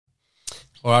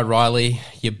All right, Riley,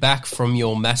 you're back from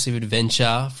your massive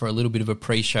adventure for a little bit of a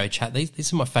pre-show chat. This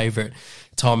is my favourite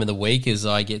time of the week as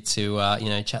I get to,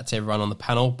 chat to everyone on the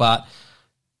panel. But,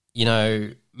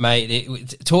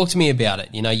 mate, talk to me about it.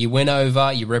 You went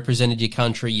over, you represented your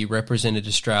country, you represented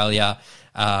Australia.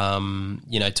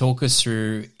 Talk us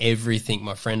through everything,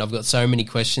 my friend. I've got so many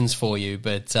questions for you,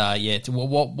 but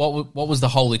what was the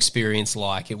whole experience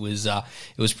like? It was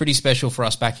pretty special for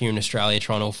us back here in Australia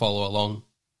trying to follow along.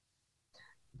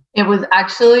 It was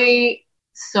actually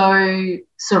so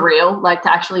surreal,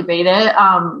 to actually be there.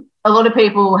 A lot of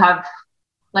people have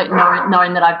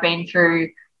known that I've been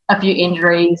through a few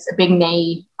injuries, a big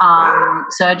knee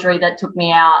surgery that took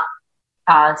me out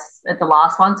at the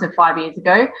last one, so 5 years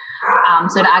ago.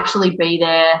 So to actually be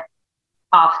there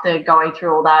after going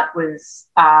through all that was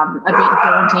a bit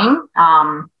daunting.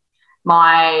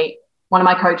 One of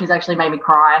my coaches actually made me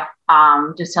cry,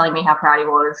 just telling me how proud he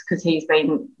was because he's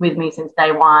been with me since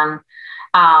day one.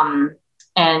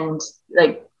 And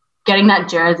getting that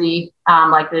jersey,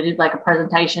 they did a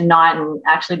presentation night and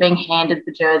actually being handed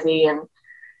the jersey and,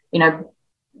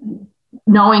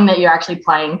 knowing that you're actually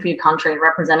playing for your country and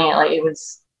representing it, it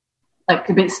was a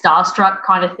bit starstruck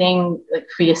kind of thing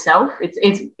for yourself.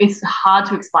 It's hard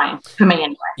to explain for me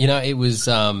anyway. It was,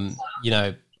 I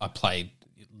played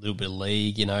little bit of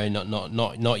league,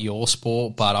 not your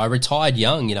sport, but I retired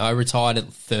young. I retired at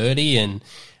 30, and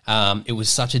it was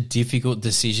such a difficult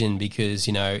decision because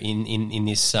in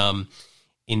this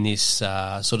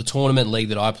sort of tournament league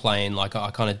that I play in, I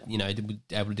kind of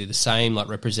able to do the same,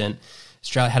 represent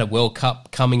Australia. Had a World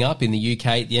Cup coming up in the UK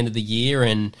at the end of the year,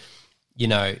 and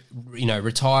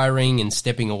retiring and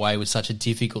stepping away was such a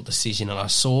difficult decision. And I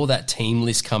saw that team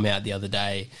list come out the other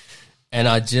day, and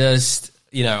I just.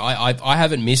 I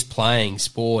haven't missed playing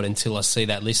sport until I see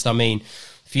that list. I mean,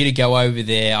 for you to go over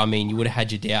there, you would have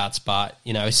had your doubts, but,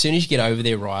 as soon as you get over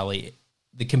there, Riley,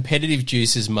 the competitive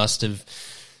juices must have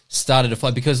started to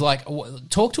flow because,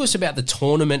 talk to us about the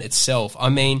tournament itself.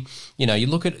 You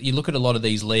look at a lot of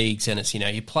these leagues and it's,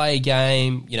 you play a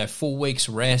game, 4 weeks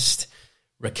rest,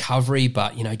 recovery,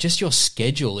 but, just your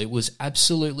schedule, it was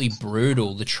absolutely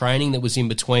brutal. The training that was in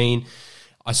between.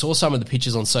 I saw some of the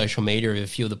pictures on social media of a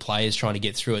few of the players trying to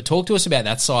get through it. Talk to us about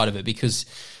that side of it because,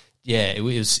 it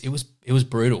was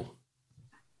brutal.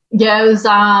 Yeah,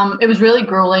 it was really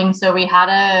grueling. So we had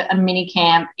a mini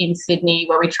camp in Sydney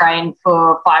where we trained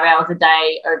for 5 hours a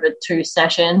day over 2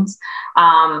 sessions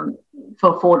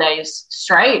for 4 days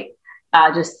straight,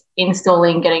 just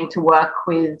installing, getting to work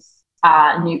with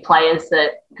new players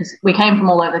because we came from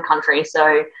all over the country.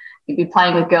 So you'd be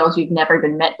playing with girls you've never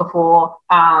even met before.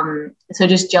 So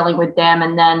just gelling with them.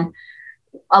 And then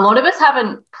a lot of us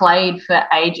haven't played for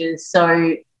ages.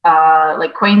 So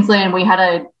Queensland, we had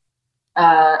a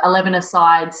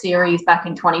 11-a-side series back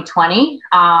in 2020.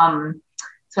 So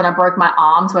when I broke my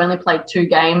arm, so I only played 2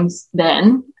 games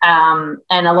then. And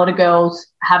a lot of girls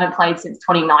haven't played since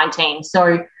 2019.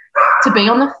 So to be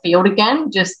on the field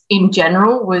again, just in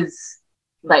general, was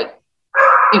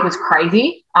it was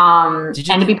crazy. And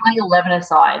to be playing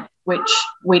 11-a-side, which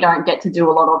we don't get to do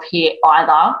a lot of here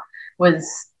either, was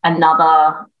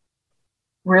another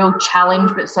real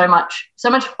challenge, but so much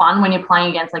fun when you're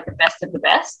playing against the best of the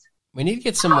best. We need to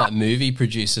get some movie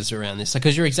producers around this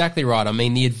because you're exactly right.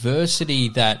 The adversity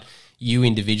that you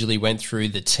individually went through,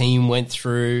 the team went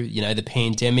through, the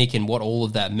pandemic and what all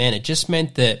of that meant, it just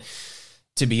meant that,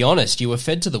 to be honest, you were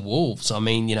fed to the wolves. Some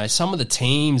of the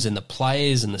teams and the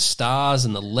players and the stars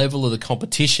and the level of the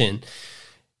competition,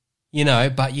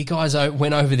 but you guys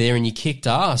went over there and you kicked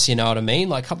ass, you know what I mean?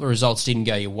 A couple of results didn't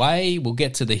go your way. We'll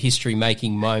get to the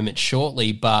history-making moment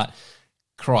shortly, but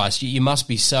Christ, you must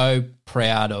be so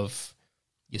proud of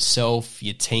yourself,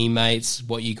 your teammates,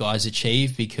 what you guys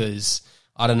achieved because,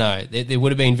 I don't know, there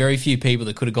would have been very few people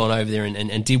that could have gone over there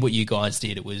and did what you guys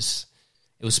did. It was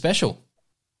special.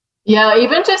 Yeah,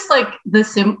 even just the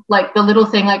little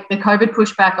thing, the COVID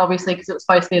pushback, obviously, because it was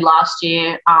supposed to be last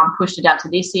year, pushed it out to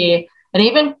this year. And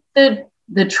even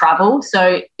the travel,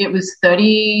 so it was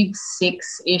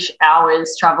 36-ish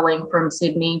hours traveling from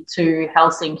Sydney to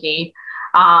Helsinki.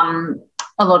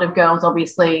 A lot of girls,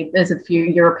 obviously, there's a few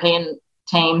European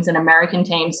teams and American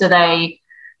teams, so they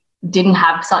didn't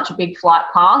have such a big flight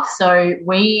path. So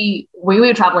we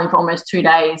were traveling for almost 2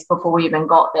 days before we even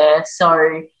got there.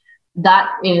 So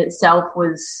that in itself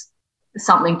was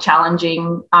something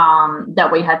challenging that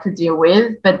we had to deal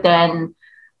with. But then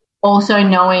also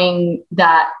knowing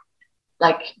that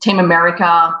Team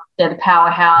America, they're the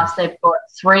powerhouse. They've got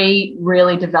 3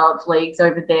 really developed leagues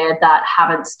over there that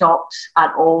haven't stopped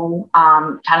at all.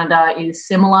 Canada is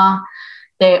similar.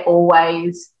 they're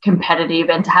always competitive.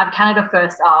 And to have Canada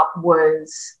first up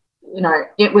was,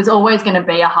 it was always going to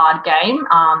be a hard game.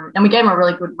 And we gave them a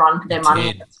really good run for their money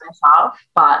in the first half.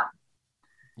 But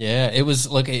yeah, it was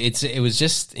it was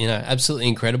just, absolutely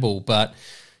incredible. But,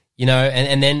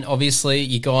 and then obviously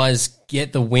you guys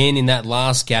get the win in that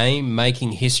last game,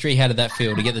 making history. How did that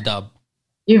feel to get the dub?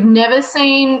 You've never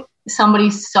seen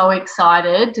somebody so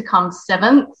excited to come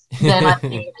seventh than I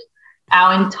think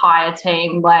our entire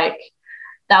team. Like,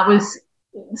 that was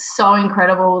so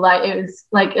incredible. Like, it was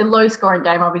like a low scoring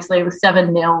game. Obviously it was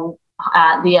 7-0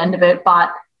 at the end of it,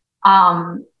 but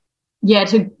to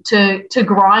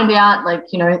grind out,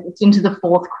 it's into the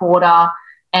fourth quarter,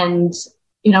 and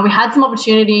we had some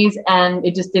opportunities and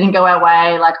it just didn't go our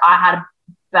way. Like, I had a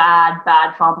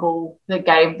bad fumble that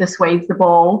gave the Swedes the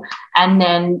ball, and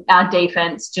then our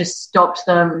defense just stopped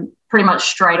them pretty much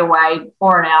straight away,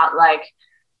 4 and out. Like,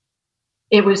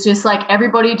 it was just like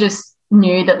everybody just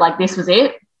knew that, like, this was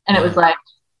it, and it was like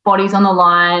bodies on the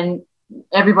line.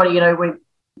 Everybody, we're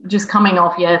just coming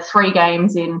off 3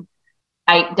 games in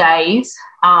 8 days,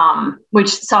 which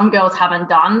some girls haven't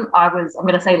done. I'm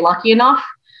going to say lucky enough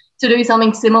to do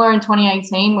something similar in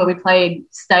 2018, where we played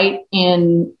state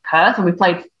in Perth and we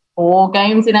played 4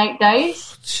 games in 8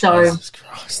 days. So, Jesus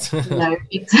Christ.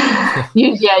 it's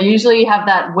usually you have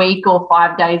that week or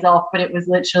 5 days off, but it was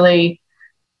literally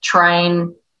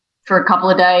train for a couple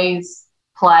of days,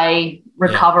 play,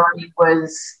 recovery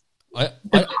was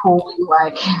cool.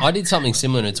 Like, I did something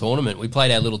similar in a tournament. We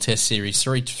played our little test series,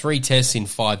 three tests in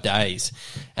 5 days,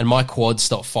 and my quad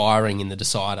stopped firing in the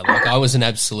decider. Like, I was an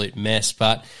absolute mess.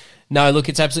 But no, look,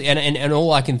 it's absolutely, and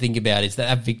all I can think about is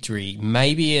that victory.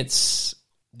 Maybe it's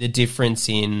the difference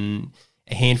in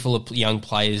a handful of young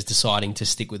players deciding to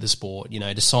stick with the sport,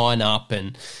 to sign up.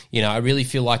 And, I really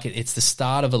feel like it's the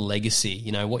start of a legacy.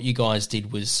 What you guys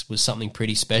did was something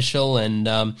pretty special.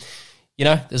 And,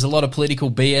 there's a lot of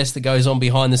political BS that goes on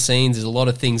behind the scenes. There's a lot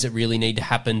of things that really need to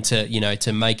happen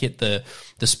to make it the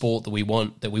sport that we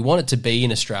want it to be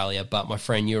in Australia. But my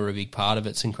friend, you're a big part of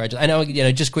it. So congratulations. I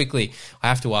know, just quickly, I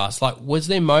have to ask, like, was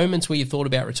there moments where you thought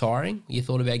about retiring? You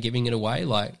thought about giving it away?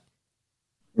 Like,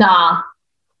 Nah.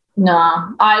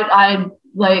 I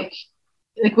like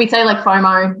we say, like,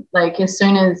 FOMO, like, as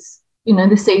soon as,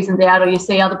 the season's out or you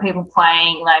see other people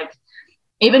playing, like,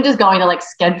 even just going to, like,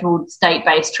 scheduled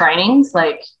state-based trainings,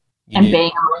 like, and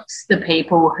being amongst the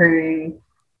people who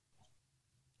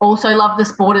also love the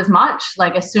sport as much,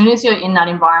 like, as soon as you're in that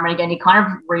environment again, you kind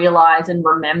of realize and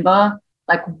remember,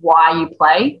 like, why you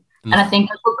play. And I think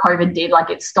that's what COVID did. Like,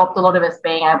 it stopped a lot of us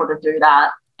being able to do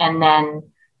that. And then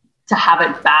to have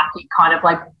it back, it kind of,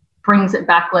 like, brings it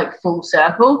back, like, full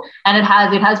circle. And it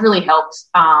has really helped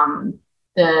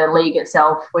the league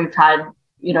itself. We've had,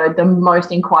 the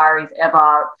most inquiries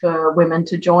ever for women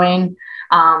to join.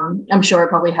 I'm sure it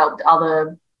probably helped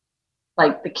other,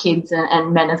 like, the kids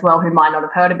and men as well who might not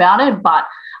have heard about it, but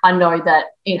I know that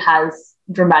it has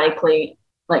dramatically,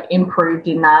 like, improved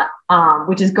in that,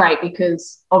 which is great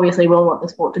because obviously we all want the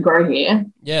sport to grow here.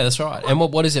 Yeah, that's right. And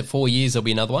what is it, 4 years? There'll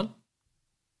be another one?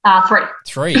 3.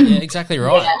 3, yeah, exactly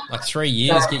right. Yeah. Like 3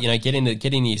 years, get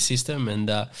into your system,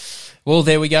 and well,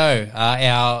 there we go.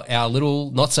 Our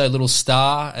little, not so little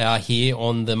star here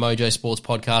on the Mojo Sports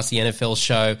Podcast, the NFL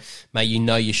show. Mate, you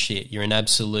know your shit. You're an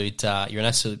absolute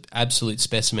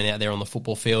specimen out there on the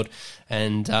football field.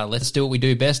 And let's do what we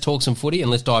do best: talk some footy,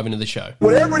 and let's dive into the show.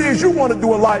 Whatever it is you want to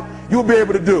do in life, you'll be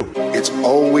able to do. It's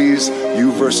always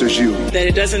you versus you. That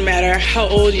it doesn't matter how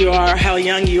old you are, how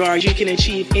young you are, you can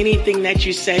achieve anything that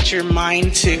you set your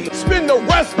mind to. Spend the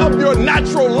rest of your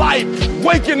natural life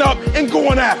waking up and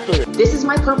going after it. This is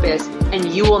my purpose,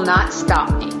 and you will not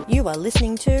stop me. You are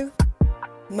listening to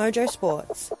Mojo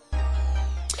Sports.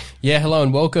 Yeah, hello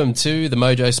and welcome to the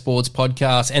Mojo Sports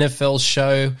Podcast NFL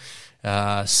show.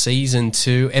 Season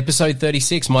 2, episode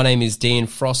 36. My name is Dan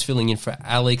Frost, filling in for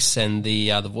Alex, and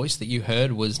the voice that you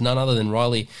heard was none other than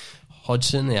Riley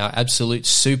Hodgson, our absolute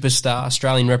superstar,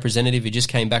 Australian representative who just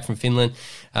came back from Finland.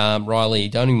 Riley,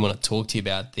 don't even want to talk to you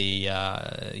about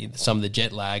some of the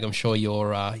jet lag. I'm sure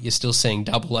you're still seeing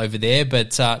double over there,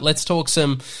 but let's talk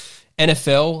some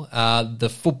NFL. The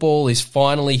football is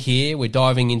finally here. We're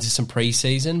diving into some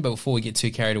preseason, but before we get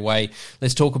too carried away,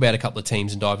 let's talk about a couple of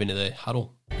teams and dive into the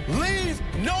huddle. Leave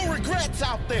no regrets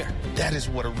out there. That is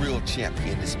what a real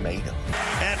champion is made of.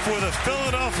 And for the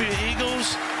Philadelphia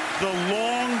Eagles, the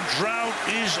long drought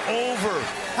is over.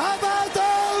 How about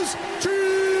those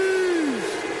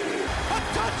Chiefs? A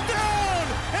touchdown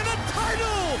and a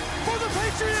title for the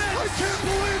Patriots. I can't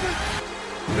believe it.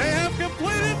 They have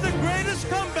completed the greatest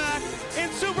comeback in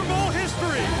Super Bowl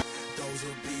history. Those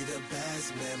will be the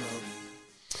best memories.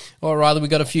 Well, Riley, we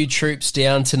got a few troops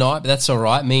down tonight, but that's all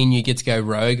right. Me and you get to go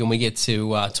rogue, and we get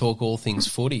to talk all things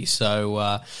footy.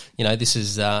 So, this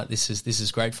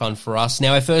is great fun for us.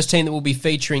 Now, our first team that we'll be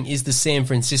featuring is the San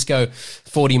Francisco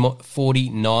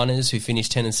 49ers, who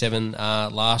finished 10-7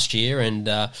 last year. And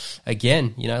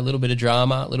again, a little bit of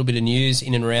drama, a little bit of news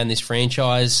in and around this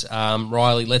franchise.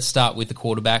 Riley, let's start with the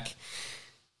quarterback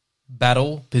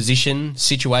battle, position,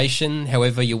 situation,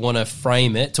 however you want to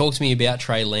frame it. Talk to me about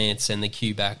Trey Lance and the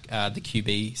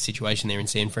QB situation there in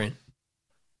San Fran.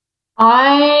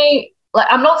 I'm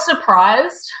not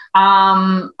surprised.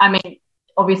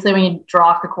 Obviously, when you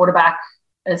draft the quarterback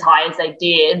as high as they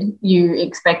did, you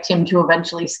expect him to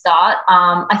eventually start.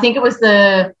 I think it was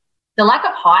the lack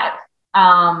of hype.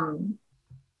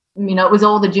 It was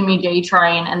all the Jimmy G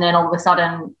train, and then all of a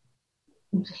sudden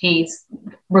he's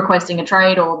requesting a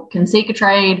trade or can seek a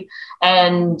trade,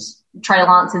 and Trey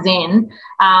Lance is in.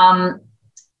 I'm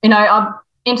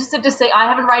interested to see. I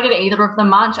haven't rated either of them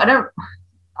much.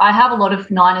 I have a lot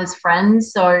of Niners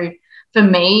friends, so for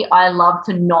me, I love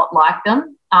to not like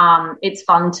them. It's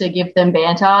fun to give them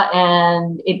banter,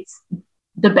 and it's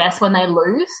the best when they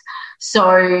lose.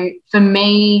 So for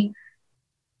me,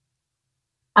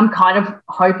 I'm kind of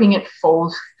hoping it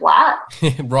falls flat.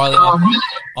 Riley,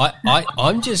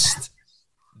 I'm just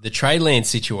the Trey Lance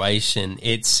situation.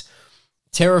 It's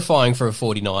terrifying for a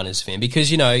 49ers fan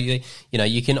because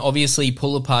you can obviously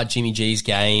pull apart Jimmy G's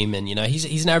game, and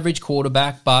he's an average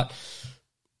quarterback, but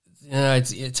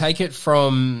take it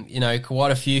from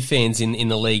quite a few fans in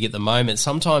the league at the moment.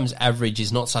 Sometimes average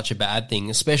is not such a bad thing,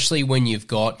 especially when you've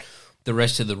got the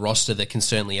rest of the roster that can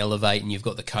certainly elevate, and you've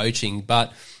got the coaching.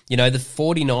 But the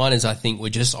 49ers, I think, were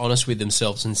just honest with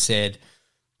themselves and said,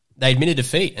 they admitted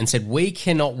defeat and said, we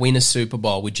cannot win a Super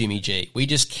Bowl with Jimmy G. We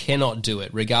just cannot do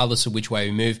it, regardless of which way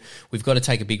we move. We've got to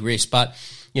take a big risk. But,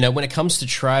 when it comes to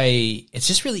Trey, it's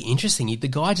just really interesting. The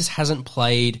guy just hasn't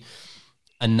played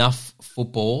enough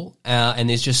football, and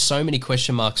there's just so many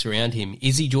question marks around him.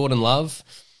 Is he Jordan Love?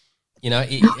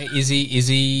 Is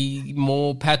he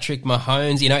more Patrick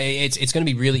Mahomes? It's going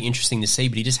to be really interesting to see,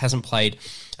 but he just hasn't played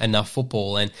enough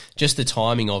football, and just the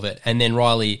timing of it. And then,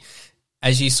 Riley,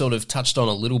 as you sort of touched on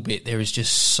a little bit, there is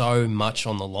just so much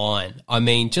on the line. I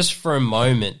mean, just for a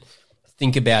moment,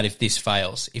 think about if this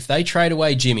fails. If they trade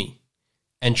away Jimmy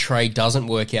and Trey doesn't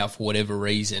work out for whatever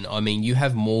reason, I mean, you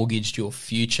have mortgaged your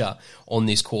future on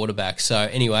this quarterback. So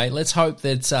anyway, let's hope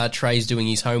that Trey's doing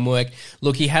his homework.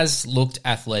 Look, he has looked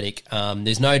athletic.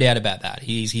 There's no doubt about that.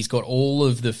 He's got all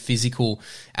of the physical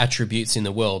attributes in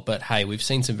the world. But hey, we've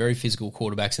seen some very physical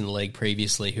quarterbacks in the league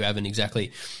previously who haven't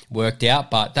exactly worked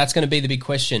out. But that's going to be the big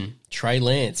question. Trey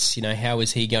Lance, how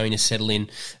is he going to settle in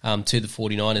to the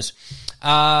 49ers?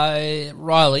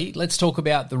 Riley, let's talk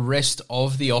about the rest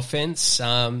of the offense.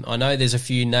 I know there's a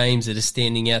few names that are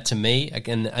standing out to me,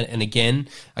 and again,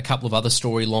 a couple of other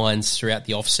storylines throughout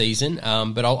the off-season,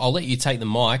 but I'll let you take the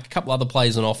mic. A couple other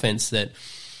players on offense that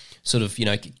sort of,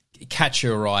 catch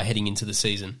your eye heading into the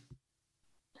season.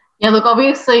 Yeah, look,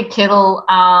 obviously Kittle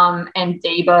and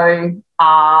Debo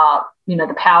are,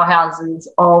 the powerhouses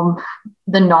of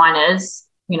the Niners.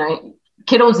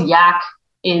 Kittle's yak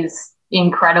is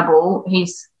incredible.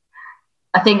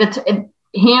 I think that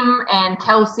him and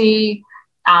Kelsey,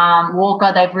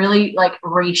 Walker, they've really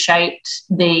reshaped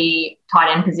the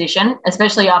tight end position,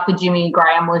 especially after Jimmy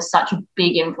Graham was such a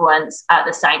big influence at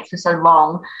the Saints for so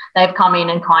long. They've come in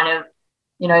and kind of,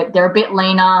 they're a bit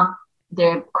leaner,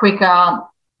 they're quicker,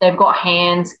 they've got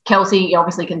hands. Kelsey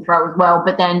obviously can throw as well,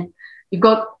 but then you've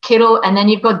got Kittle and then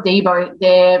you've got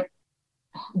Debo.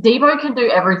 Debo can do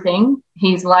everything.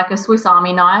 He's like a Swiss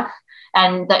Army knife.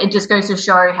 And it just goes to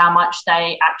show how much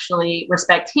they actually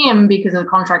respect him because of the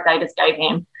contract they just gave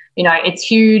him. It's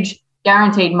huge,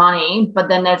 guaranteed money, but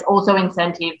then there's also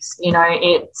incentives.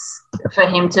 It's for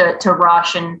him to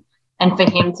rush and for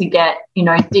him to get,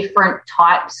 different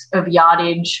types of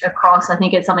yardage across. I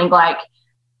think it's something like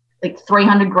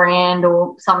 $300,000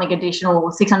 or something additional,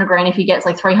 or $600,000 if he gets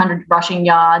 300 rushing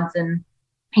yards, and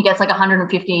he gets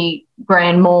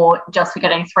 $150,000 more just for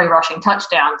getting 3 rushing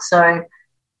touchdowns. So,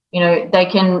 they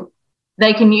can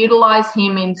utilize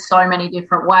him in so many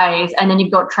different ways. And then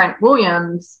you've got Trent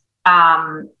Williams,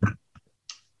 on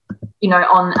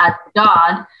at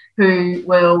guard, who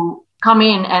will come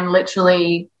in and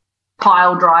literally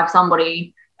pile drive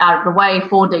somebody out of the way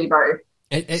for Debo.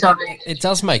 It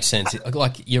does make sense.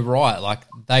 You're right.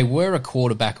 They were a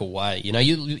quarterback away. You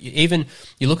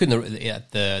look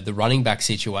at the running back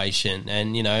situation,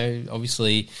 and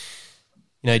obviously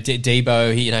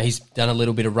Debo, he's done a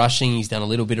little bit of rushing, he's done a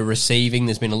little bit of receiving.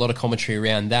 There's been a lot of commentary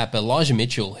around that. But Elijah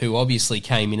Mitchell, who obviously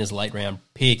came in as a late round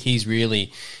pick, he's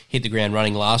really hit the ground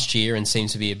running last year and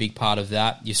seems to be a big part of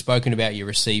that. You've spoken about your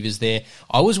receivers there.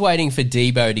 I was waiting for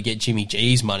Debo to get Jimmy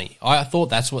G's money. I thought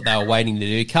that's what they were waiting to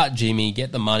do, cut Jimmy,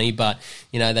 get the money, but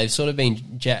they've sort of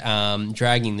been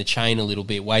dragging the chain a little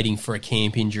bit, waiting for a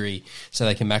camp injury so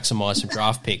they can maximise some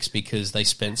draft picks because they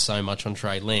spent so much on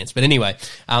Trey Lance. But anyway,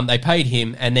 they paid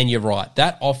him, and then you're right,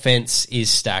 that offense is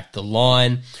stacked. The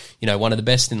line, one of the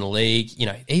best in the league,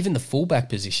 even the fullback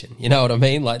position, you know what I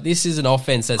mean? Like, this is an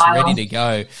offense that's ready to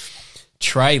go.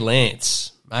 Trey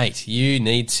Lance, mate, you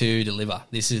need to deliver.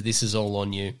 This is all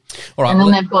on you. All right, and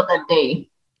then they've got the D.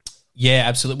 Yeah,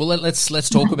 absolutely. Well, let's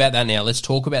talk about that now. Let's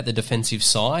talk about the defensive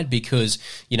side because,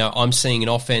 I'm seeing an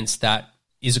offense that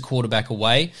is a quarterback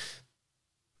away.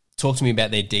 Talk to me about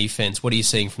their defense. What are you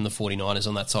seeing from the 49ers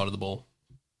on that side of the ball?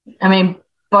 I mean,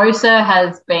 Bosa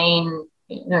has been,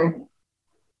 he's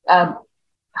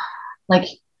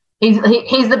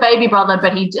the baby brother,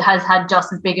 but he has had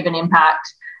just as big of an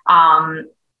impact. And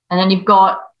then you've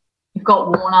got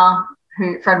Warner,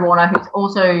 Fred Warner, who's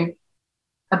also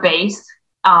a beast.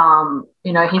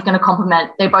 He's going to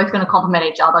complement. They're both going to complement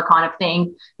each other, kind of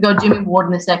thing. You've got Jimmy Ward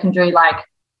in the secondary. Like,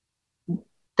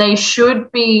 they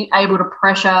should be able to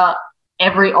pressure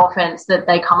every offense that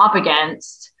they come up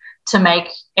against to make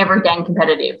every game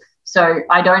competitive. So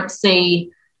I don't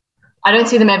see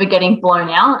them ever getting blown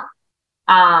out.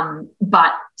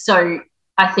 But so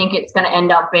I think it's going to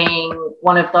end up being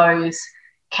one of those,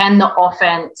 can the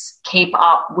offense keep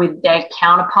up with their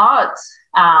counterparts,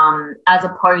 as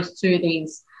opposed to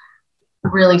these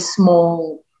really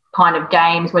small kind of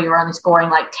games where you're only scoring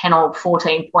like 10 or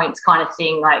 14 points kind of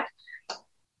thing. Like,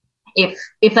 if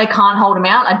they can't hold them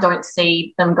out, I don't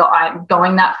see them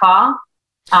going that far.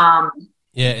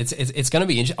 Yeah, it's going to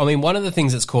be interesting. I mean, one of the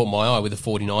things that's caught my eye with the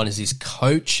 49ers is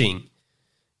coaching.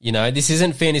 This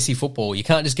isn't fantasy football. You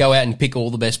can't just go out and pick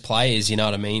all the best players, you know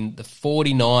what I mean? The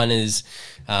 49ers,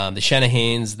 the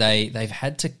Shanahans, they've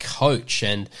had to coach.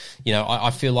 And,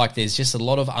 I feel like there's just a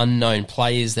lot of unknown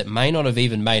players that may not have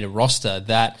even made a roster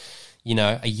that,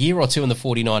 a year or two in the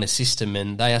 49ers system,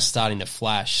 and they are starting to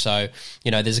flash. So,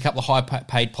 there's a couple of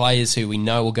high-paid players who we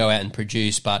know will go out and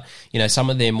produce, but,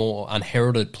 some of their more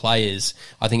unheralded players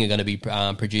I think are going to be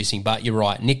producing. But you're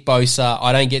right, Nick Bosa,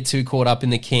 I don't get too caught up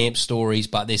in the camp stories,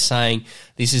 but they're saying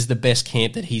this is the best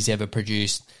camp that he's ever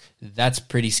produced. That's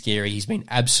pretty scary. He's been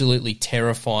absolutely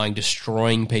terrifying,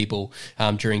 destroying people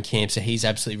during camp, so he's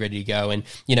absolutely ready to go. And,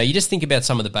 you just think about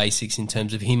some of the basics in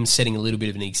terms of him setting a little bit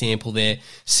of an example there,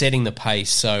 setting the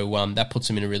pace, so that puts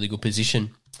him in a really good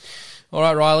position. All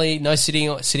right, Riley, no sitting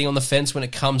on the fence when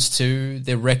it comes to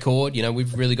their record.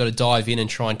 We've really got to dive in and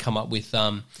try and come up with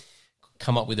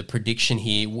a prediction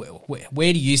here.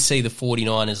 Where do you see the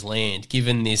 49ers land,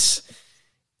 given this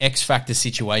X-factor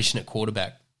situation at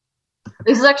quarterback?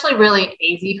 This is actually really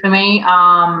easy for me.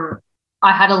 I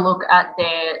had a look at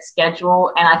their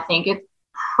schedule, and I think it's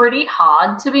pretty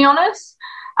hard, to be honest.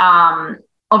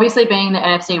 Obviously, being the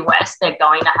NFC West, they're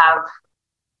going to have,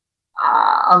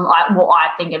 I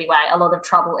think anyway, a lot of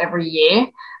trouble every year.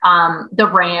 The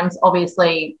Rams,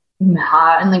 obviously,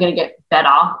 are only going to get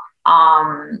better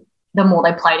the more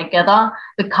they play together.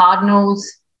 The Cardinals,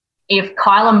 if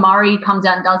Kyler Murray comes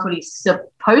out and does what he's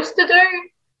supposed to do,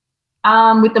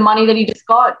 with the money that he just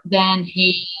got, then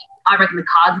I reckon the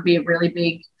Cards would be a really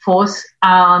big force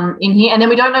in here. And then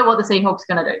we don't know what the Seahawks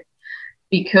are going to do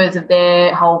because of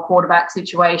their whole quarterback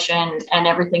situation and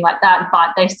everything like that. But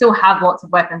they still have lots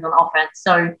of weapons on offense.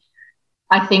 So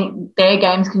I think their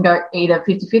games can go either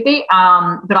 50-50,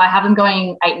 but I have them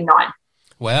going 8-9.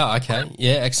 Wow, okay.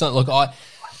 Yeah, excellent.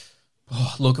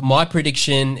 Look, my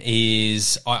prediction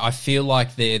is I feel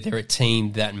like they're a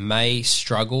team that may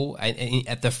struggle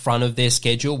at the front of their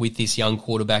schedule with this young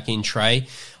quarterback in Trey.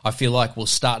 I feel like we'll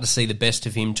start to see the best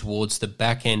of him towards the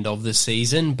back end of the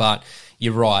season, but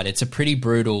you're right. It's a pretty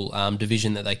brutal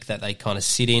division that they kind of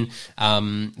sit in.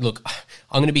 Look,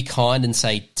 I'm going to be kind and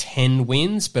say 10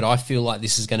 wins, but I feel like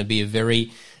this is going to be a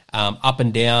very up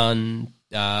and down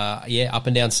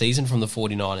season from the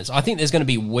 49ers. I think there's going to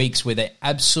be weeks where they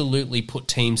absolutely put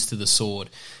teams to the sword.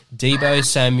 Debo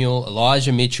Samuel,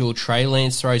 Elijah Mitchell, Trey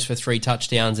Lance throws for 3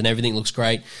 touchdowns and everything looks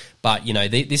great. But,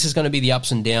 this is going to be the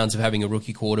ups and downs of having a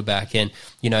rookie quarterback. And,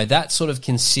 that sort of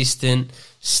consistent,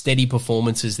 steady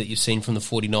performances that you've seen from the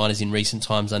 49ers in recent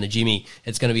times under Jimmy,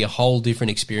 it's going to be a whole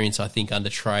different experience, I think, under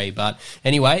Trey. But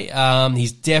anyway,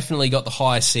 he's definitely got the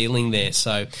highest ceiling there.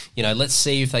 So, let's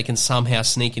see if they can somehow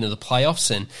sneak into the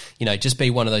playoffs and, just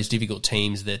be one of those difficult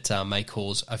teams that may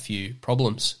cause a few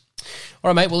problems. All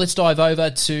right, mate, well, let's dive over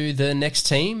to the next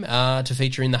team to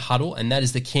feature in the huddle, and that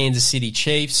is the Kansas City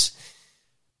Chiefs.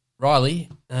 Riley,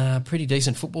 pretty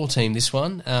decent football team, this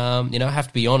one. I have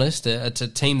to be honest, it's a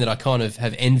team that I kind of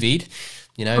have envied.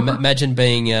 Imagine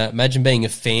being a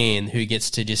fan who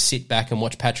gets to just sit back and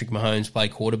watch Patrick Mahomes play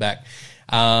quarterback.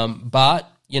 But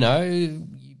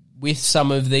with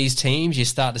some of these teams, you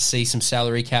start to see some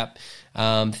salary cap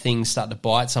things start to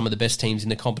bite some of the best teams in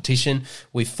the competition.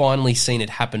 We've finally seen it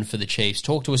happen for the Chiefs.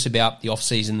 Talk to us about the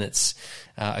offseason that's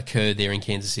occurred there in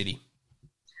Kansas City.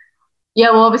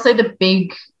 Yeah, well, obviously the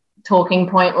big talking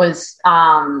point was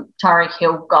Tyreek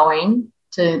Hill going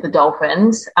to the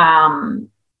Dolphins.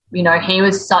 He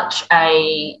was such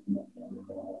a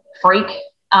freak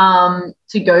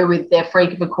to go with their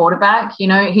freak of a quarterback. He's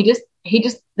named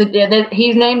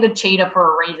a cheater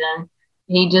for a reason.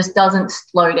 He just doesn't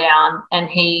slow down, and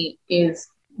he is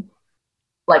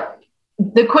like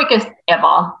the quickest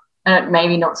ever.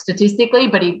 Maybe not statistically,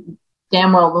 but he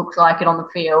damn well looks like it on the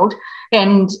field.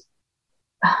 And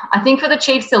I think for the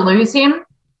Chiefs to lose him,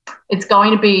 it's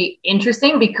going to be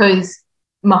interesting because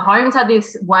Mahomes had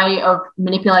this way of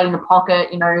manipulating the pocket.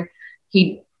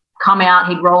 He'd come out,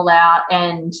 he'd roll out,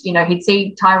 and, he'd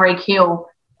see Tyreek Hill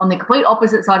on the complete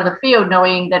opposite side of the field,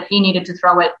 knowing that he needed to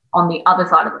throw it on the other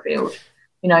side of the field.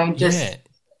 Yeah.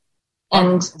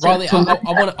 And Riley,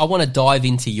 I want to dive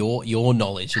into your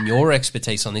knowledge and your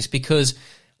expertise on this because,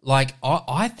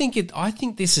 I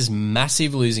think this is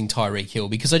massive losing Tyreek Hill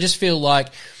because I just feel like,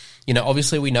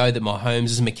 obviously we know that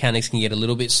Mahomes' mechanics can get a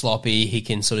little bit sloppy. He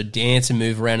can sort of dance and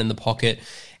move around in the pocket.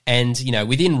 And,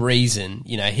 within reason,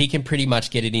 he can pretty much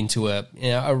get it into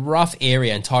a rough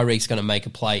area and Tyreek's going to make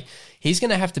a play. He's going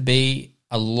to have to be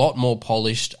a lot more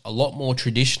polished, a lot more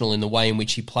traditional in the way in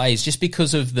which he plays just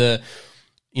because of the,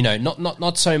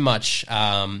 not so much,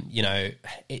 I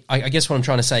guess what I'm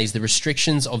trying to say is the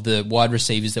restrictions of the wide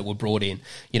receivers that were brought in.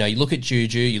 You look at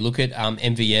Juju, you look at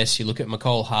MVS, you look at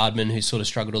McCole Hardman, who sort of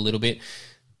struggled a little bit.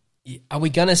 Are you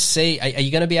going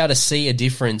to be able to see a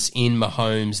difference in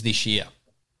Mahomes this year?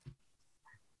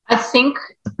 I think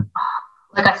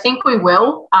we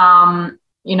will.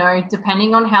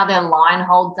 Depending on how their line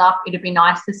holds up, it'd be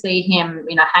nice to see him,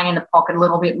 hang in the pocket a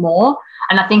little bit more.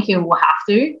 And I think he will have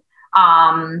to.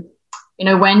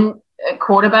 When a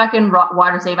quarterback and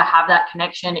wide receiver have that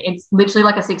connection, it's literally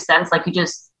like a sixth sense. Like they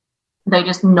just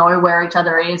know where each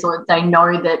other is, or they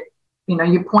know that,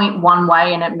 you point one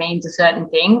way and it means a certain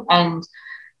thing. And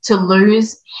to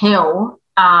lose Hill,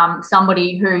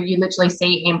 somebody who you literally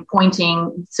see him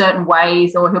pointing certain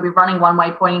ways, or he'll be running one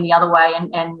way, pointing the other way,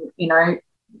 and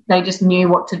they just knew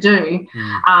what to do.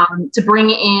 To bring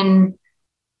in,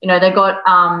 they got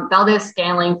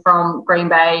Valdez-Scantling from Green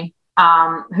Bay,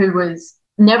 who was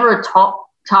never a top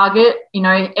target.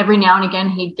 Every now and again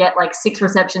he'd get like 6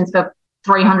 receptions for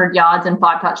 300 yards and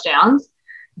 5 touchdowns,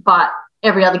 but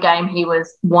every other game he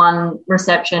was 1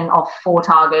 reception off 4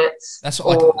 targets. That's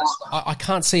what I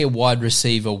can't see a wide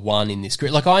receiver 1 in this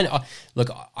group. I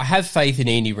have faith in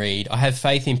Andy Reid. I have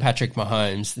faith in Patrick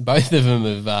Mahomes. Both of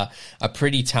them are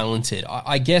pretty talented.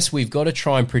 I guess we've got to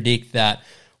try and predict that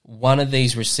one of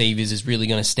these receivers is really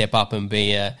going to step up and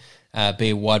be a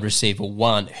wide receiver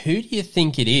 1. Who do you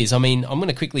think it is? I mean, I'm going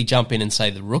to quickly jump in and say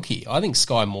the rookie. I think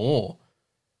Sky Moore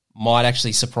might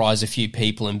actually surprise a few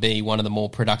people and be one of the more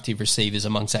productive receivers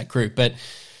amongst that group. But,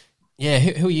 yeah,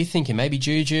 who are you thinking? Maybe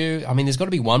Juju? I mean, there's got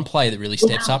to be one player that really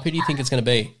steps up. Who do you think it's going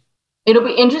to be? It'll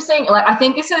be interesting. I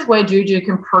think this is where Juju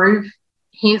can prove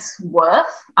his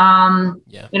worth.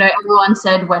 Everyone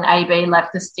said when AB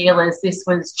left the Steelers, this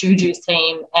was Juju's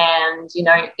team, and,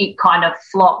 it kind of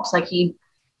flopped. He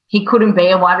couldn't be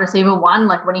a wide receiver 1.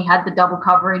 When he had the double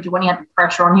coverage, when he had the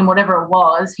pressure on him, whatever it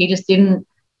was, he just didn't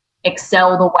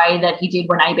excel the way that he did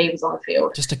when AB was on the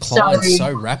field. Just declined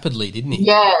so rapidly, didn't he?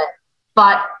 Yeah.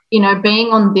 But,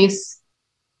 being on this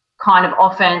kind of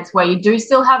offense where you do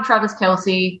still have Travis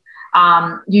Kelce,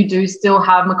 you do still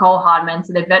have McCole Hardman,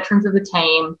 so they're veterans of the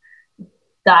team,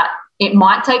 that it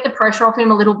might take the pressure off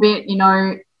him a little bit,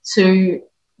 to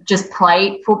just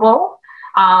play football.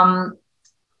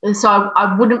 So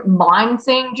I wouldn't mind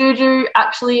seeing Juju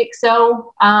actually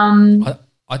excel. I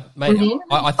think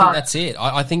that's it.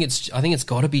 I think it's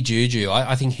got to be Juju.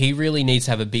 I think he really needs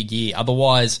to have a big year.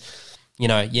 Otherwise,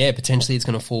 potentially it's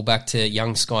going to fall back to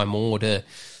young Sky Moore to,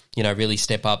 really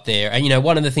step up there. And,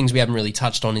 one of the things we haven't really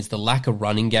touched on is the lack of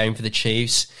running game for the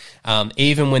Chiefs.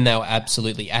 Even when they were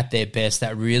absolutely at their best,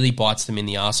 that really bites them in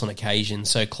the arse on occasion.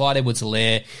 So Clyde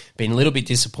Edwards-Helaire been a little bit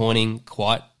disappointing,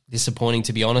 quite disappointing,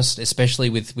 to be honest, especially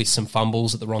with some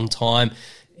fumbles at the wrong time.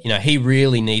 He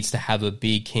really needs to have a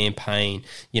big campaign.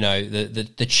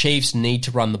 The Chiefs need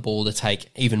to run the ball to take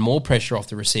even more pressure off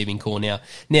the receiving corps now.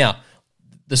 Now,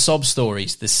 the sob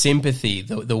stories, the sympathy,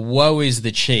 the woe is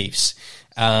the Chiefs.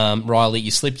 Riley,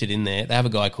 you slipped it in there. They have a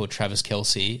guy called Travis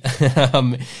Kelce.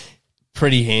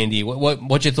 Pretty handy.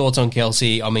 What's your thoughts on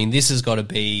Kelce? I mean, this has got to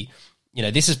be,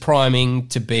 this is priming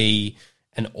to be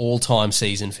an all-time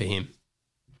season for him.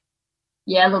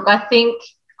 Yeah, look, I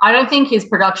don't think his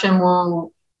production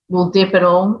will dip at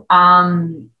all.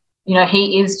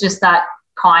 He is just that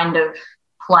kind of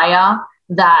player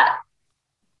that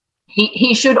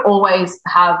he should always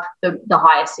have the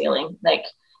highest ceiling. Like,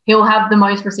 he'll have the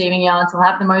most receiving yards, he'll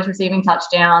have the most receiving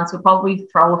touchdowns, he'll probably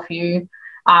throw a few.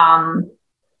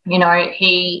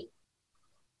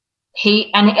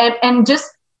 He and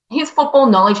just his football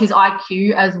knowledge, his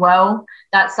IQ as well.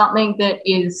 That's something that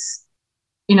is,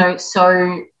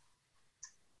 so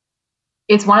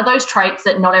it's one of those traits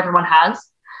that not everyone has.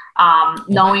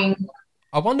 Knowing,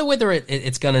 I wonder whether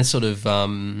it's going to sort of,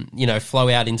 flow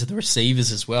out into the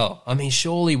receivers as well. I mean,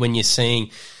 surely when you're seeing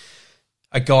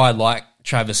a guy like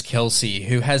Travis Kelce,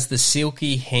 who has the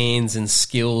silky hands and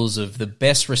skills of the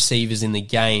best receivers in the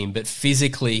game, but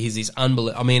physically he's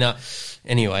unbelievable. I mean,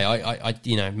 anyway,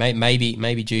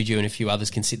 maybe Juju and a few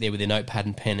others can sit there with their notepad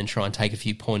and pen and try and take a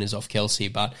few pointers off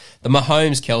Kelce. But the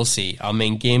Mahomes Kelce, I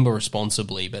mean, gamble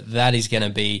responsibly, but that is going to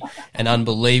be an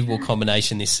unbelievable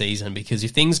combination this season, because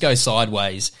if things go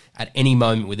sideways at any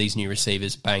moment with these new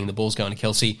receivers, bang, the ball's going to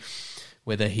Kelce,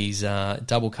 whether he's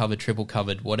double covered, triple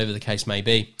covered, whatever the case may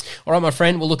be. All right, my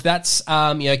friend. Well, look, that's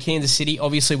Kansas City.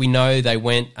 Obviously, we know they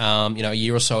went a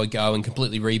year or so ago and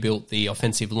completely rebuilt the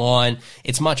offensive line.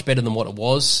 It's much better than what it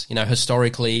was.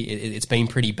 Historically, it's been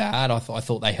pretty bad. I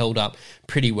thought they held up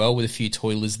pretty well with a few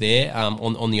toilers there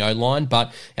on the O-line.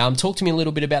 But talk to me a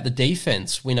little bit about the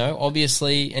defense.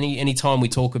 Obviously, any time we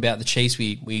talk about the Chiefs,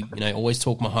 we always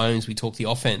talk Mahomes. We talk the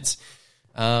offense.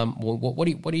 What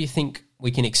do you think we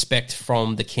can expect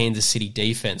from the Kansas City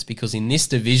defense? Because in this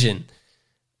division,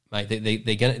 mate,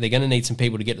 they're gonna need some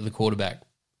people to get to the quarterback.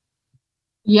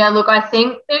 Yeah, look, I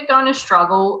think they're going to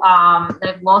struggle.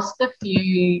 They've lost a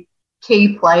few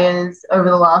key players over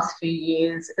the last few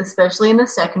years, especially in the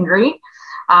secondary.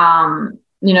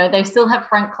 They still have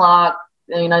Frank Clark.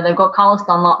 They've got Carlos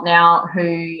Dunlop now,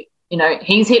 who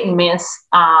he's hit and miss.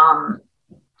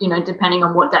 Depending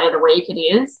on what day of the week it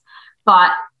is.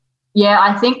 But yeah,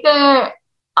 I think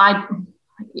I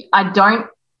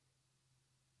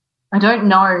don't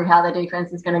know how the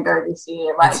defense is going to go this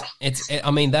year.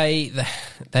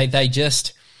 They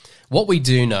just, what we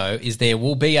do know is there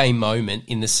will be a moment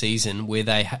in the season where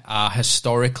they are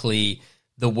historically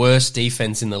the worst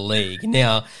defense in the league.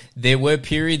 Now, there were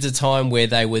periods of time where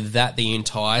they were that the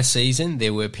entire season.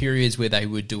 There were periods where they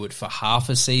would do it for half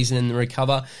a season and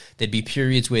recover. There'd be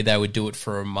periods where they would do it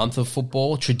for a month of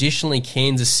football. Traditionally,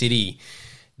 Kansas City,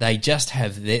 they just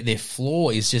have their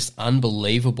floor is just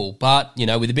unbelievable. But,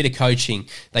 with a bit of coaching,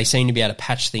 they seem to be able to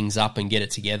patch things up and get it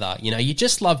together. You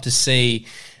just love to see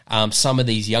some of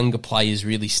these younger players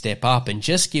really step up and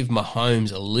just give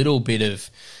Mahomes a little bit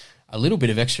of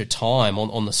extra time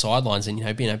on the sidelines, and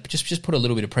just put a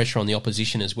little bit of pressure on the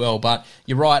opposition as well. But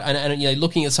you're right, and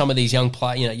looking at some of these young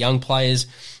players,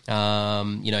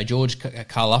 George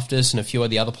Karlaftis and a few of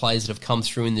the other players that have come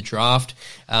through in the draft.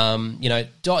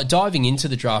 Diving into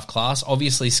the draft class,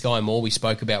 obviously Sky Moore, we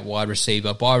spoke about wide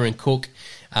receiver. Byron Cook,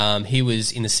 he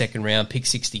was in the second round, pick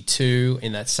 62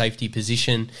 in that safety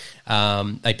position.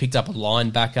 They picked up a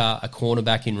linebacker, a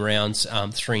cornerback in rounds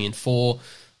 3 and 4.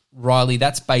 Riley,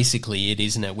 that's basically it,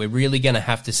 isn't it? We're really going to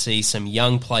have to see some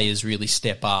young players really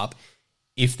step up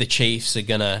if the Chiefs are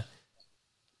going to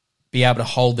be able to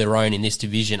hold their own in this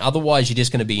division. Otherwise, you're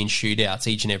just going to be in shootouts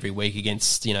each and every week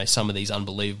against, some of these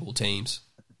unbelievable teams.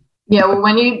 Yeah, well,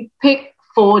 when you pick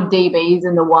 4 DBs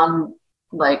in the one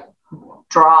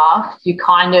draft, you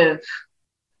kind of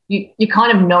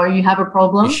know you have a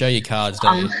problem. You show your cards,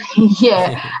 don't you?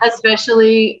 Yeah,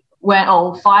 especially when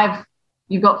 5.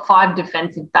 You've got 5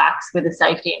 defensive backs with a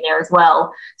safety in there as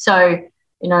well. So,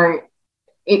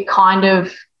 it kind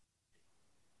of,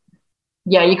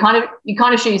 you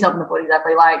kind of shoot yourself in the foot,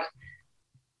 exactly.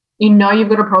 You've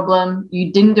got a problem.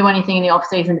 You didn't do anything in the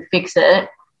offseason to fix it.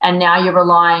 And now you're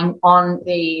relying on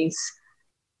these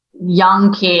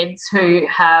young kids who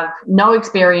have no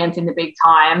experience in the big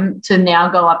time to now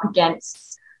go up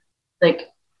against, you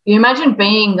imagine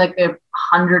being a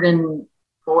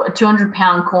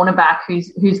 200-pound cornerback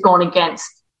who's gone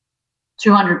against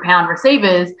 200-pound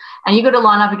receivers, and you got to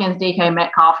line up against DK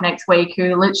Metcalf next week,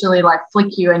 who literally like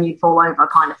flick you and you fall over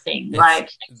kind of thing.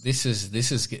 This is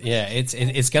yeah,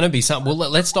 it's going to be something. Well,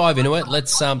 let's dive into it.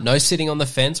 Let's no sitting on the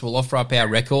fence. We'll offer up our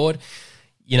record.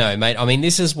 You know, mate, I mean,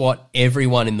 this is what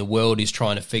everyone in the world is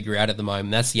trying to figure out at the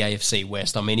moment. That's the AFC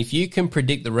West. I mean, if you can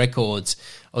predict the records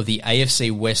of the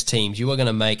AFC West teams, you are going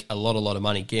to make a lot of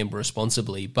money. Gamble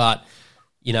responsibly, but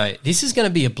you know, this is going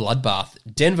to be a bloodbath.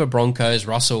 Denver Broncos,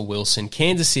 Russell Wilson,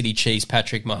 Kansas City Chiefs,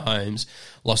 Patrick Mahomes,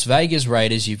 Las Vegas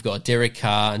Raiders, you've got Derek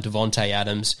Carr and Devontae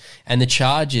Adams, and the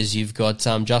Chargers, you've got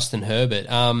Justin Herbert.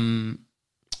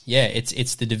 Yeah,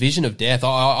 it's the division of death.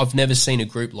 I've never seen a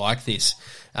group like this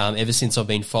ever since I've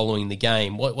been following the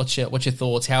game. What's your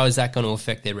thoughts? How is that going to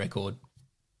affect their record?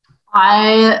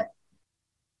 I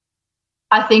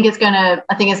think it's gonna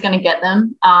get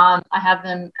them. I have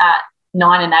them at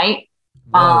 9-8.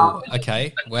 Whoa,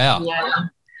 okay. Wow. Yeah.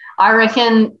 I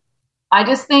reckon, I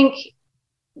just think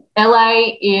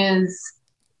LA is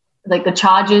like the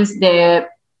Chargers, they're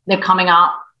coming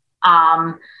up.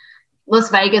 Las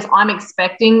Vegas, I'm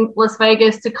expecting Las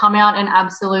Vegas to come out and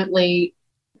absolutely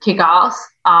kick ass,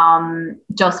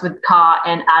 just with Carr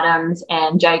and Adams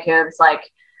and Jacobs. Like,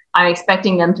 I'm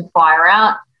expecting them to fire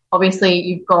out. Obviously,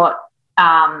 you've got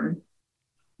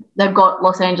they've got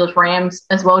Los Angeles Rams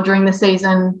as well during the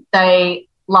season. They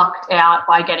lucked out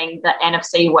by getting the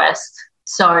NFC West.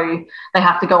 So they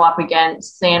have to go up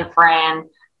against San Fran,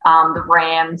 the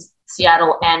Rams,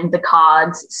 Seattle, and the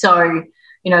Cards. So,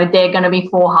 you know, they're going to be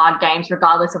 4 hard games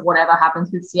regardless of whatever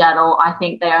happens with Seattle. I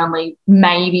think they only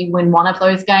maybe win one of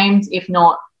those games, if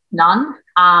not none.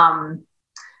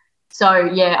 So,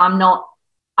 yeah,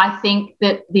 I think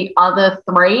that the other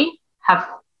 3 have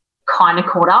kind of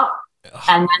caught up.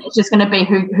 And then it's just going to be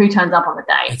who turns up on the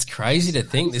day. It's crazy to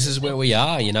think this is where we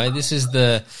are. You know, this is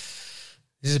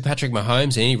Patrick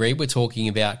Mahomes, Andy Reid we're talking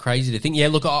about. Crazy to think. Yeah,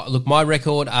 look, my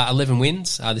record, 11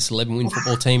 wins. This 11-win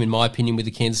football team, in my opinion, with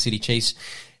the Kansas City Chiefs.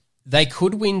 They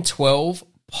could win 12,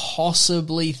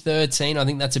 possibly 13. I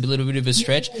think that's a little bit of a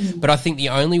stretch. But I think the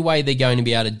only way they're going to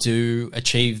be able to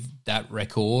achieve that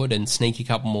record and sneak a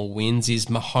couple more wins is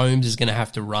Mahomes is going to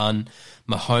have to run.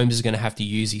 Mahomes is going to have to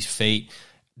use his feet.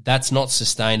 That's not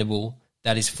sustainable.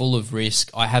 That is full of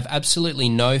risk. I have absolutely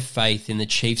no faith in the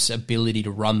Chiefs' ability to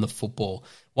run the football.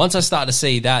 Once I start to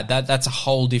see that's a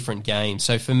whole different game.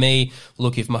 So for me,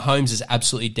 look, if Mahomes is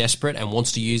absolutely desperate and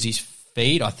wants to use his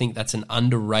feet, I think that's an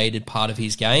underrated part of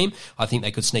his game. I think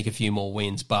they could sneak a few more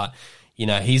wins. But, you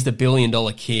know, he's the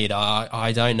billion-dollar kid.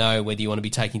 I don't know whether you want to be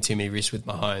taking too many risks with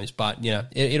Mahomes. But, you know,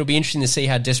 it'll be interesting to see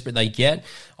how desperate they get.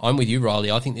 I'm with you,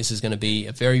 Riley. I think this is going to be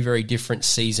a very, very different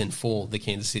season for the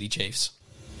Kansas City Chiefs.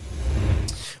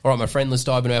 All right, my friend, let's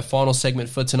dive into our final segment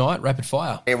for tonight, Rapid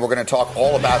Fire. And we're going to talk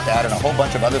all about that and a whole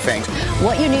bunch of other things.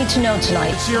 What you need to know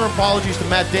tonight. Sincere apologies to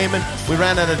Matt Damon. We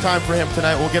ran out of time for him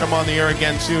tonight. We'll get him on the air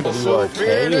again soon. Oh,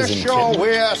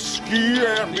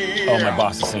 my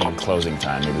boss is singing Closing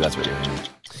Time. Maybe that's what you're hearing.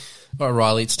 All right,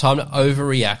 Riley, it's time to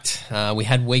overreact. We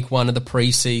had week 1 of the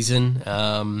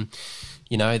preseason.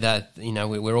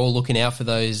 We're all looking out for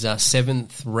those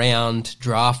 7th round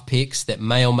draft picks that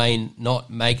may or may not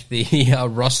make the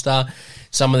roster.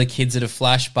 Some of the kids that have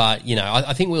flashed, but, you know,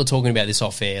 I think we were talking about this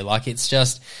off air. Like, it's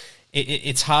just,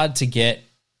 it's hard to get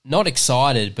not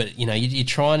excited, but, you know, you're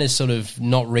trying to sort of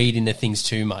not read into things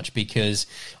too much because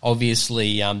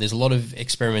obviously there's a lot of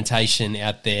experimentation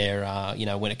out there,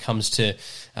 when it comes to,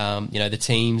 the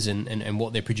teams and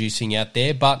what they're producing out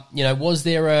there. But, you know, was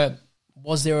there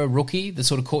a rookie that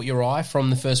sort of caught your eye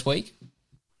from the first week?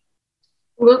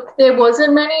 Look, there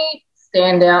wasn't many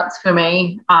standouts for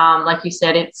me. Like you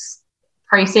said, it's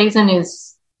preseason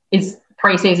is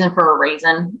preseason for a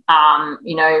reason.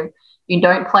 You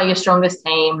don't play your strongest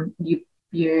team.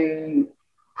 You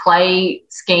play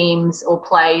schemes or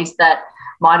plays that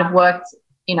might have worked,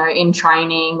 you know, in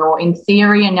training or in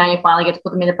theory, and now you finally get to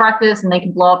put them into practice and they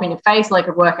can blow up in your face, or they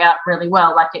could work out really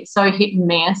well. Like, it's so hit and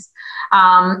miss.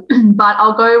 But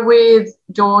I'll go with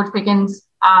George Pickens,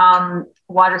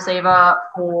 wide receiver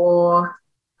for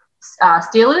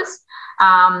Steelers.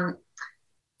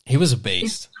 He was a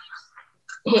beast.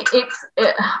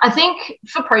 I think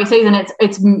for preseason,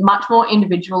 it's much more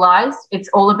individualized. It's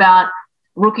all about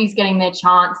rookies getting their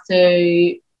chance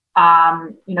to,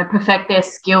 perfect their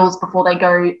skills before they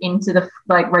go into the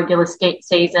regular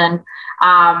season.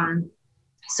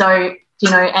 So,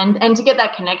 you know, and to get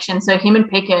that connection. So him and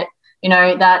Pickett, you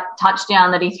know, that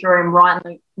touchdown that he threw him right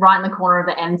in the corner of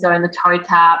the end zone, the toe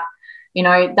tap, you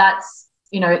know, that's,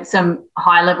 you know, some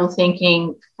high level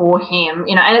thinking for him,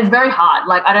 you know, and it's very hard.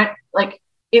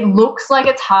 it looks like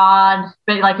it's hard,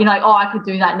 but like, you're like, oh, I could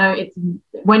do that. No, it's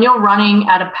when you're running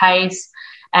at a pace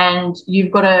and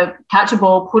you've got to catch a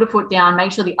ball, put a foot down,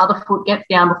 make sure the other foot gets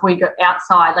down before you go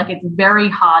outside. Like, it's very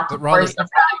hard to process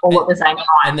that all at the same time.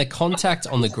 And the contact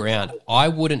on the ground, I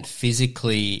wouldn't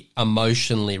physically,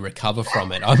 emotionally recover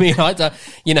from it. I mean,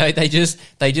 they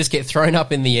just get thrown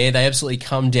up in the air. They absolutely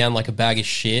come down like a bag of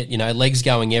shit, legs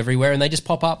going everywhere, and they just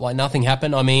pop up like nothing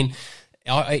happened. I mean,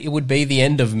 it would be the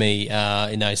end of me,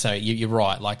 so you're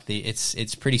right. Like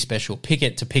it's pretty special.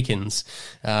 Pickett to Pickens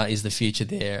is the future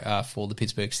there for the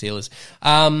Pittsburgh Steelers.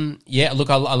 Look,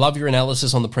 I love your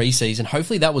analysis on the preseason.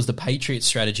 Hopefully that was the Patriots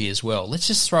strategy as well. Let's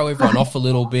just throw everyone off a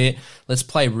little bit. Let's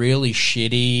play really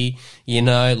shitty,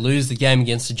 lose the game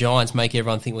against the Giants, make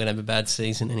everyone think we're going to have a bad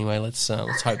season. Anyway, let's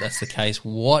hope that's the case.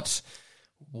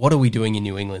 What are we doing in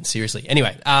New England? Seriously.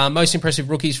 Anyway, most impressive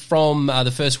rookies from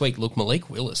the first week. Look, Malik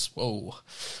Willis. Whoa.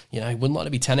 Wouldn't like to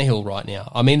be Tannehill right now.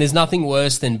 I mean, there's nothing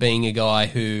worse than being a guy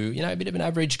who, a bit of an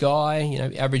average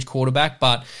guy, average quarterback,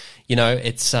 but,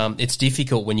 it's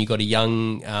difficult when you've got a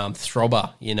young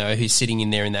throbber, who's sitting in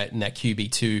there in that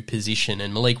QB2 position.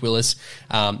 And Malik Willis,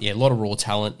 a lot of raw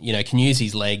talent, can use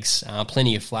his legs,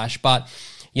 plenty of flash, but,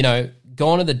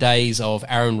 gone are the days of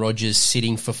Aaron Rodgers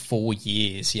sitting for 4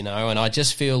 years, and I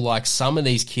just feel like some of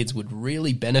these kids would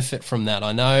really benefit from that.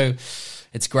 I know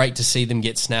it's great to see them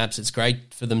get snaps. It's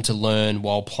great for them to learn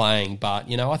while playing,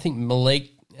 but, I think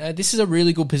Malik, this is a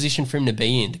really good position for him to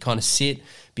be in, to kind of sit,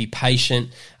 be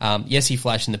patient. Yes, he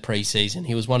flashed in the preseason.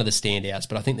 He was one of the standouts,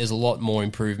 but I think there's a lot more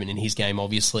improvement in his game,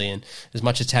 obviously, and as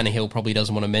much as Tannehill probably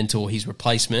doesn't want to mentor his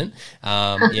replacement,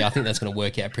 I think that's going to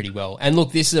work out pretty well. And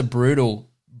look, this is a brutal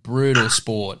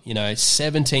sport,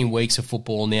 17 weeks of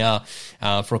football now.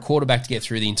 For a quarterback to get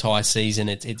through the entire season,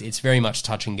 it's very much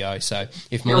touch and go. So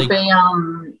if Malik... It'll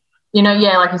be,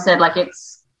 like you said, like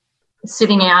it's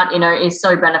sitting out, is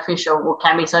so beneficial, or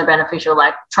can be so beneficial.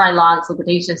 Like Trey Lance, look what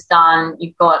he's just done.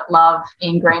 You've got Love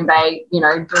in Green Bay,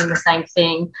 doing the same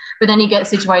thing. But then you get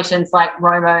situations like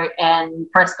Romo and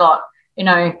Prescott,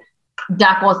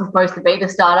 Dak wasn't supposed to be the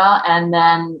starter, and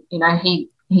then,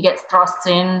 he gets thrust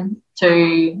in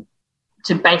to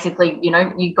basically,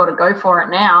 you've got to go for it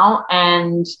now,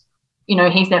 and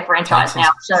he's their franchise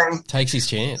now. So takes his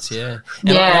chance, yeah.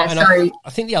 I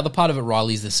think the other part of it,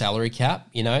 Riley, is the salary cap.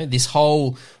 This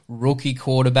whole rookie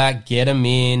quarterback, get them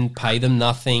in, pay them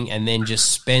nothing, and then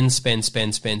just spend,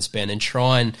 and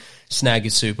try and snag a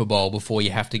Super Bowl before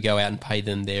you have to go out and pay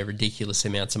them their ridiculous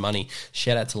amounts of money.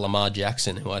 Shout out to Lamar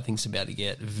Jackson, who I think is about to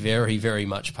get very, very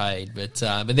much paid. But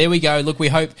there we go. Look, we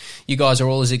hope you guys are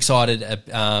all as excited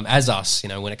as us,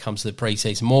 when it comes to the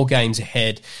preseason. More games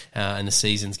ahead, and the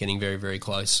season's getting very, very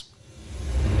close.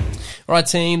 All right,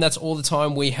 team, that's all the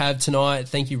time we have tonight.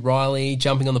 Thank you, Riley,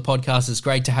 jumping on the podcast. It's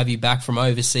great to have you back from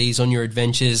overseas on your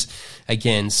adventures.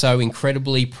 Again, so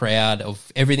incredibly proud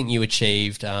of everything you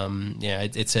achieved.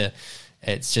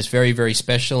 It's just very, very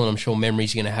special, and I'm sure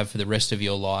memories you're going to have for the rest of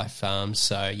your life.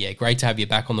 Great to have you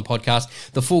back on the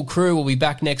podcast. The full crew will be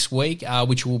back next week,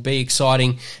 which will be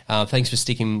exciting. Thanks for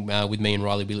sticking with me and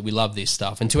Riley. We love this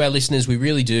stuff. And to our listeners, we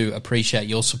really do appreciate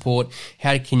your support.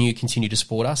 How can you continue to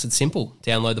support us? It's simple.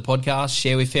 Download the podcast,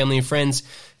 share with family and friends.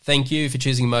 Thank you for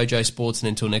choosing Mojo Sports, and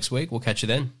until next week, we'll catch you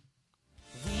then.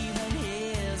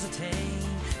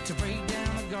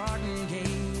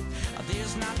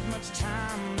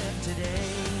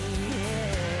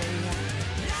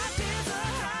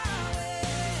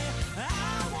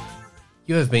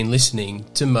 You have been listening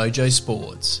to Mojo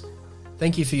Sports.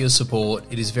 Thank you for your support.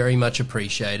 It is very much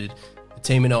appreciated. The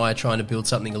team and I are trying to build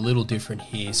something a little different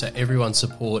here, so everyone's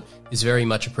support is very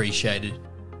much appreciated.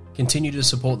 Continue to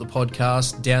support the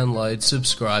podcast, download,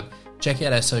 subscribe, check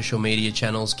out our social media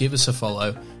channels, give us a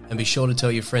follow, and be sure to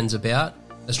tell your friends about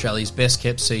Australia's best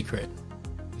kept secret.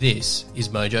 This is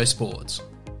Mojo Sports.